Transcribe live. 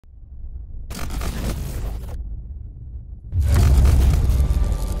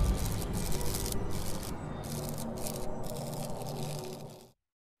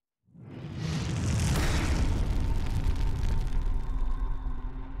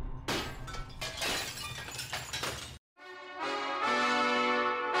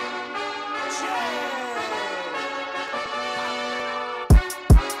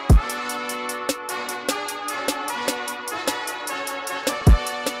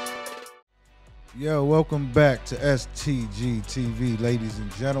Yo, welcome back to STG TV, ladies and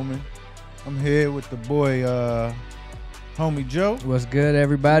gentlemen. I'm here with the boy, homie Joe. What's good,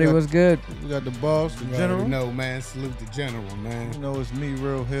 everybody? What's good? We got the boss, the You general. know, man. Salute the general, man. You know, it's me,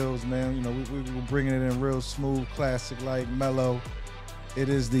 Real Hills, man. You know, we're bringing it in real smooth, classic, like mellow. It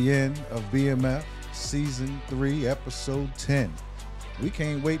is the end of BMF Season 3, Episode 10. We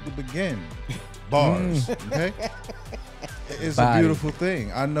can't wait to begin. Bars, okay? It's a beautiful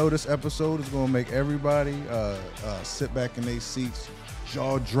thing. I know this episode is going to make everybody sit back in their seats,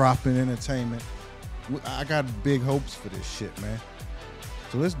 jaw-dropping entertainment. I got big hopes for this shit, man.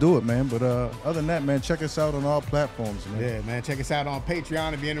 So let's do it, man. But other than that, man, check us out on all platforms, man. Yeah, man. Check us out on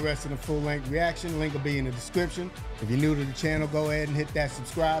Patreon if you're interested in full-length reaction. Link will be in the description. If you're new to the channel, go ahead and hit that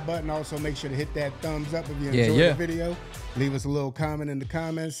subscribe button. Also, make sure to hit that thumbs up if you enjoyed the video. Leave us a little comment in the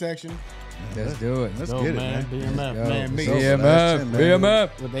comment section. Let's do it. Let's get it, man. BMF, man. Me.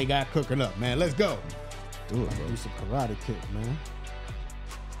 BMF. What they got cooking up, man. Let's go. Do it, bro. Do some karate kick, man.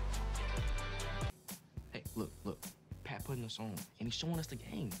 Hey, look. Pat putting us on, and he's showing us the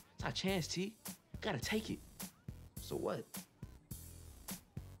game. It's our chance, T. Gotta take it. So what?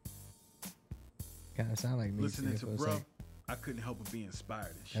 Kind of sound like me. Listening to bro, I couldn't help but be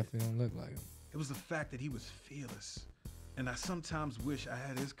inspired and shit. Definitely don't look like him. It was the fact that he was fearless, and I sometimes wish I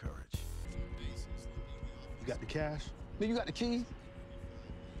had his courage. You got the cash? Nigga, you got the keys?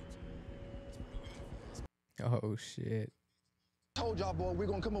 Oh shit! Told y'all, boy, we're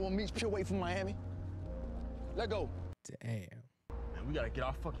gonna come up on Meats pure way from Miami. Let go. Damn. Man, we gotta get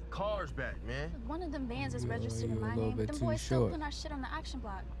our fucking cars back, man. One of them vans is You registered in a my little name, but bit them too boys still short. putting our shit on the auction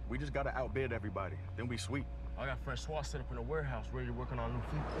block. We just gotta outbid everybody. Then we sweet. I got Fresh Swat set up in a warehouse ready to work on our new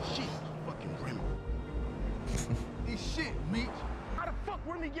fleet. Shit, fucking Remy. He's shit, Meats. How the fuck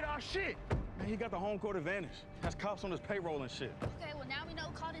Remy get our shit? Man, he got the home court advantage. Has cops on his payroll and shit. Okay, well now we know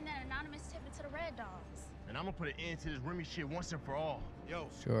who called in that anonymous tip into the Red Dogs. And I'm gonna put an end to this Remy shit once and for all. Yo,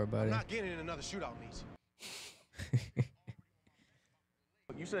 Sure, buddy. I'm not getting in another shootout, Meats.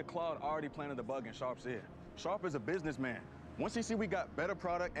 You said Claude already planted the bug in Sharp's ear. Sharp is a businessman. Once he see we got better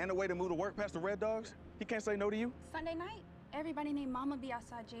product and a way to move to work past the Red Dogs, he can't say no to you. Sunday night, everybody named Mama be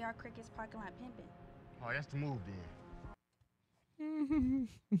outside JR Cricket's parking lot pimping. Oh, that's the move then.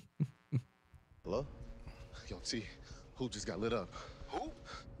 Hello? Yo, T, who just got lit up? Who?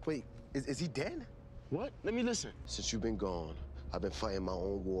 Wait, is he dead? What? Let me listen. Since you've been gone, I've been fighting my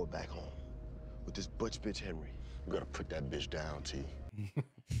own war back home with this butch bitch Henry. You gotta put that bitch down, T.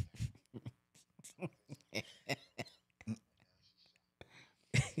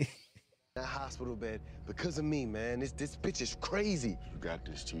 That hospital bed because of me, man. This bitch is crazy. You got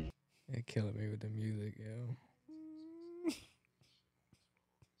this, T. They're killing me with the music, yo.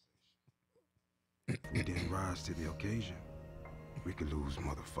 We didn't rise to the occasion. We could lose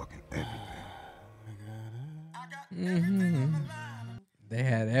motherfucking everything. They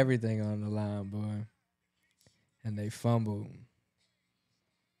had everything on the line, boy, and they fumbled.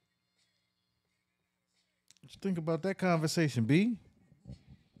 What you think about that conversation, B?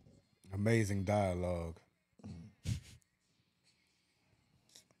 Amazing dialogue.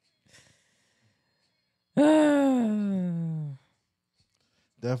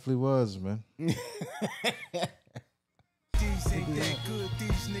 Definitely was, man.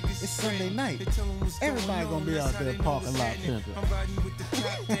 It's Sunday night. Everybody gonna be out there parking lot pimping.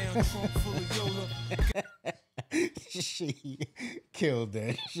 She killed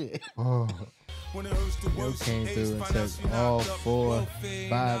that shit. Oh, Yo came through and took all 4,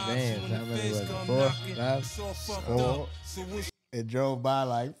 5 vans. How many was it? 4, 5? Or it drove by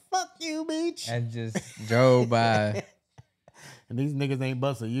like, fuck you, bitch. And just drove by. And these niggas ain't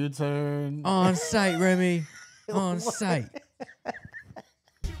bust a U-turn. On site, Remy. On site.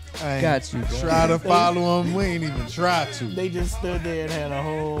 Got you, bro. try to follow him. We ain't even try to. They just stood there and had a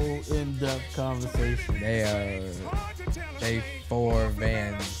whole in-depth conversation. They 4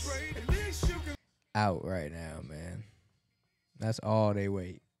 vans out right now, man. That's all they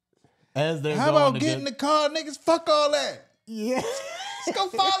wait. As they're How going about to getting the car, niggas? Fuck all that. Yeah. Let's go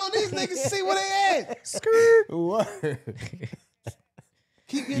follow these niggas, see where they at. Word.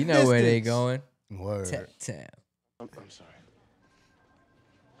 Keep your You know where they distance. going. Word. Tech Town. I'm sorry.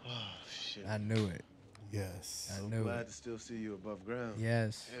 Oh, shit. I knew it. Yes. I knew Glad it. to still see you above ground.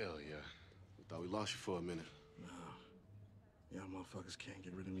 Yes. Hell yeah. We thought we lost you for a minute. Y'all motherfuckers can't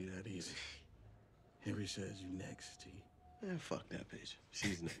get rid of me that easy. Henry says you next, T. Man, fuck that bitch.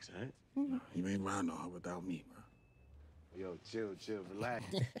 She's next, all right? You ain't riding on her without me, bro. Yo, chill, relax.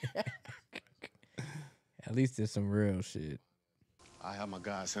 At least there's some real shit. I have my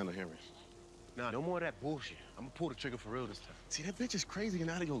guys handle Henry. Nah, no more of that bullshit. I'm gonna pull the trigger for real this time. See, that bitch is crazy and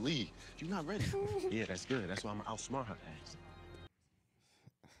out of your league. You're not ready. Yeah, that's good. That's why I'm gonna outsmart her ass.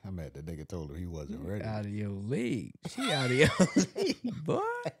 I'm mad the nigga told her he wasn't ready. Out of your league. She out of your league, boy.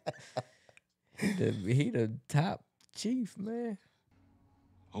 He the top chief, man.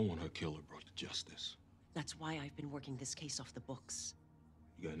 I want her killer brought to justice. That's why I've been working this case off the books.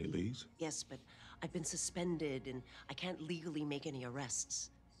 You got any leads? Yes, but I've been suspended and I can't legally make any arrests.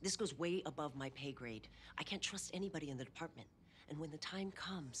 This goes way above my pay grade. I can't trust anybody in the department. And when the time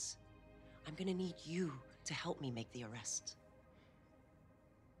comes, I'm gonna need you to help me make the arrest.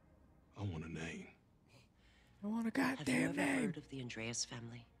 I want a name. I want a Have you goddamn ever name. heard of the Andreas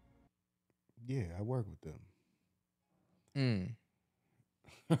family? Yeah, I work with them.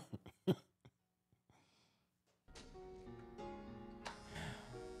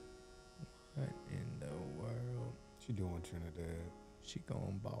 What in the world? She doing Trinidad. She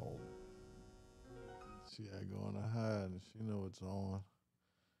going bald. She ain't going to hide. She know what's on.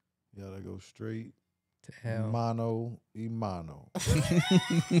 You gotta go straight To hell. mano y mano.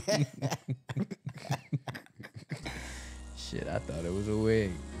 Shit, I thought it was a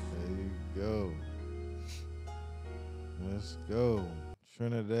wig. There you go. Let's go.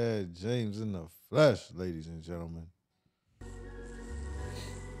 Trinidad James in the flesh, ladies and gentlemen.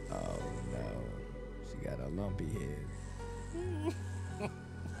 Oh no. She got a lumpy head.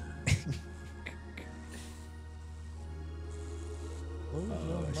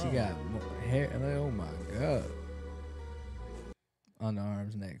 Oh, she got more hair. Oh my god.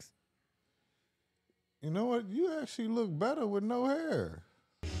 Underarms next. You know what? You actually look better with no hair.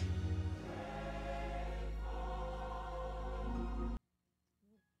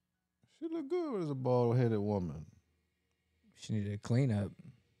 She look good as a bald-headed woman. She needed a cleanup.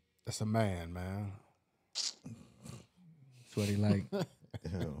 That's a man, man. That's what he like.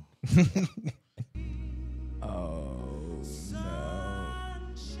 Hell. Oh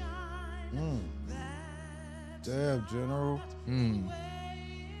no. Damn, General. Mm.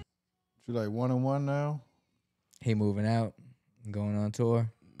 You like 1-1 now? He moving out, going on tour.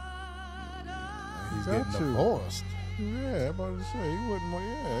 He's Got getting to. divorced. Yeah, I'm about to say he wouldn't.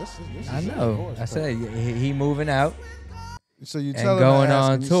 Yeah, this is I a know. divorce I said papers. he moving out. So you and tell him going to ask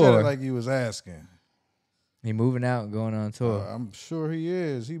on him. You said tour. it like you was asking. He moving out and going on tour. I'm sure he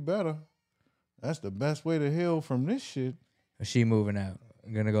is. He better. That's the best way to heal from this shit. She moving out.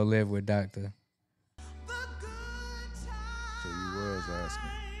 I'm gonna go live with Doctor. So you was asking.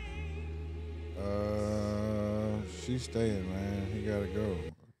 She's staying, man. He gotta go.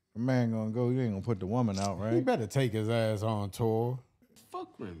 The man gonna go. You ain't gonna put the woman out, right? He better take his ass on tour. Fuck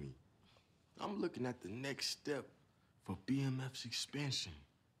Remy. I'm looking at the next step for BMF's expansion.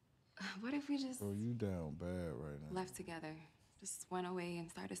 What if we just Bro, you down bad right now. left together? Just went away and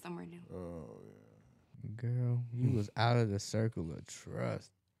started somewhere new. Oh yeah. Girl, you was out of the circle of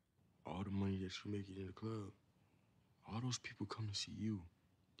trust. All the money that you make it in the club, all those people come to see you.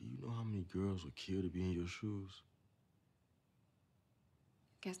 Do you know how many girls would kill to be in your shoes?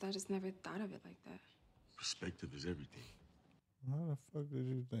 Guess I just never thought of it like that. Perspective is everything. How the fuck did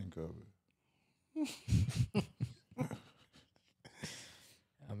you think of it?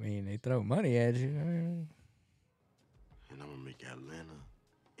 I mean, they throw money at you. And I'm gonna make Atlanta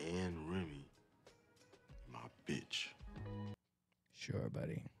and Remy my bitch. Sure,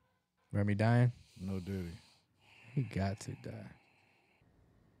 buddy. Remy dying? No duty. He got to die.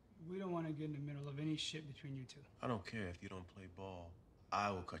 We don't want to get in the middle of any shit between you two. I don't care if you don't play ball. I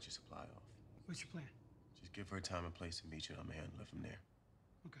will cut your supply off. What's your plan? Just give her a time and place to meet you, and I'm handling it from there.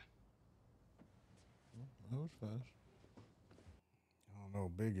 Okay. That was fast. I don't know.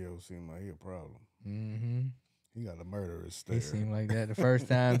 Big Yo seemed like he a problem. Mm-hmm. He got a murderous stare. He seemed like that the first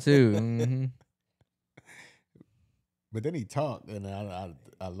time, too. Mm-hmm. But then he talked, and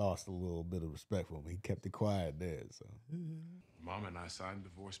I lost a little bit of respect for him. He kept it quiet there, so. Mom and I signed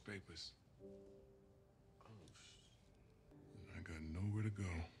divorce papers. I got nowhere to go.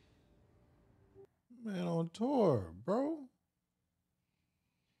 Man, on tour, bro.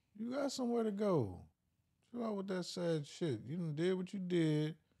 You got somewhere to go. Chill out with that sad shit. You done did what you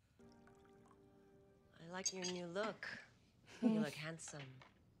did. I like your new look. You look handsome.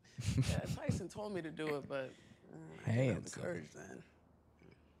 Yeah, Tyson told me to do it, but I didn't have the Handsome. courage then.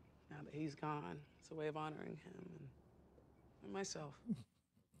 Now that he's gone, it's a way of honoring him and myself.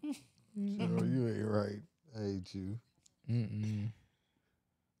 Cheryl, you ain't right. I hate you. Mm-mm.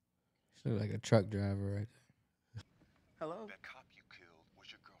 She look like a truck driver right there. Hello? That cop you killed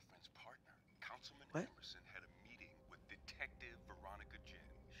was your girlfriend's partner. Councilman What? Emerson had a meeting with Detective Veronica Jen.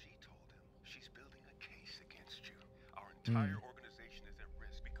 She told him she's building a case against you. Our entire organization is at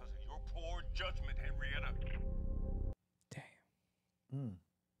risk because of your poor judgment.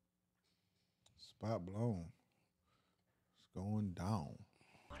 Spot blown. It's going down.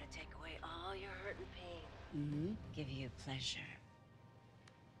 I want to take away all your hurt and pain. Give you pleasure.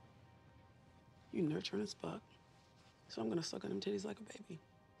 You nurturing as fuck. So I'm gonna suck on them titties like a baby.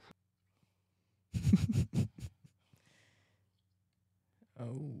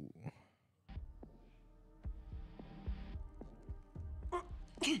 Oh.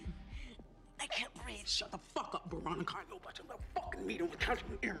 I can't breathe. Shut the fuck up, Veronica. I know about your little fucking meeting with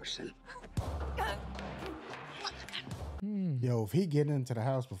Councilman Emerson. Yo, if he get into the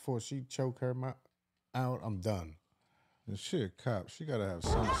house before she choke her out, I'm done. And she a cop. She gotta have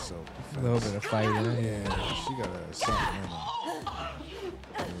some self-defense. A little bit of fighting. Yeah, she gotta have something in her.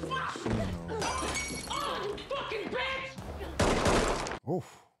 Yeah, she know.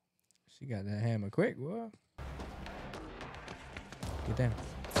 Oof. She got that hammer quick, boy. Get down.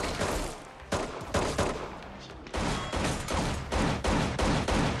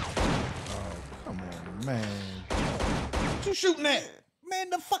 Come on, man. What you shooting at? Man,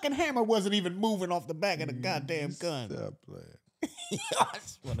 the fucking hammer wasn't even moving off the back of the goddamn gun. Stop playing. I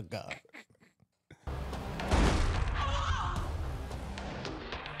swear to God.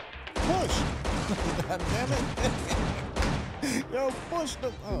 Push. God damn it. Yo, push the.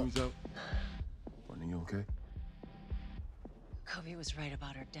 Who's up? Are you okay? Kobe was right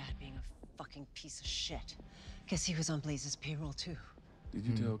about her dad being a fucking piece of shit. Guess he was on Blaze's payroll too. Did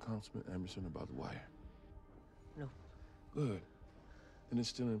you tell Councilman Emerson about the wire? No. Good. And it's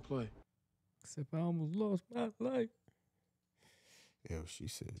still in play. Except I almost lost my life. Yo, she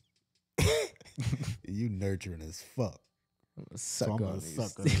said, you nurturing as fuck. I'm gonna suck so I'm on gonna these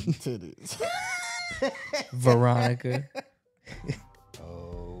suck on them titties. Veronica.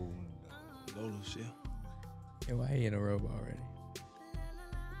 Oh, Go, Lucille. Yeah, why he in a robe already?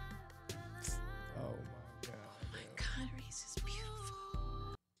 Oh my God. Oh my God, Reese is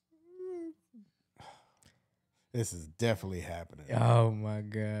beautiful. this is definitely happening. Oh my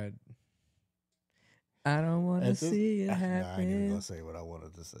God. I don't want to see it Nah, I ain't even happen. gonna say what I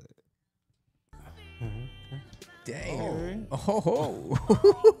wanted to say. Damn. Oh.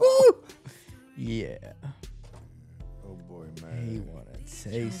 Yeah. Oh boy, man. He wanna taste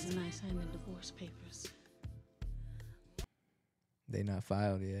Charles it. and I signed the divorce papers. They not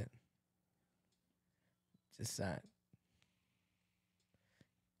filed yet. Just signed.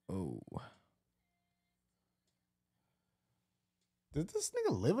 Oh. Did this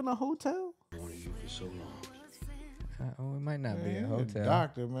nigga live in a hotel? I wanted you for so long. Oh, it might not be Man, a he hotel.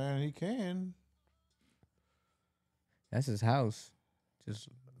 doctor, man. He can. That's his house. Just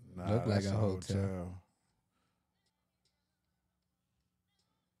look like that's a hotel.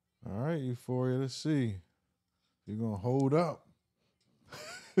 All right, Euphoria. Let's see. You're gonna hold up.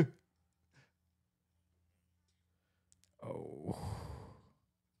 Oh.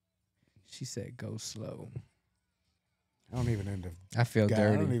 She said go slow. I don't even end I feel I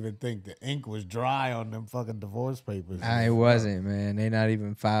dirty. don't even think the ink was dry on them fucking divorce papers. It wasn't, man. They not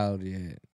even filed yet.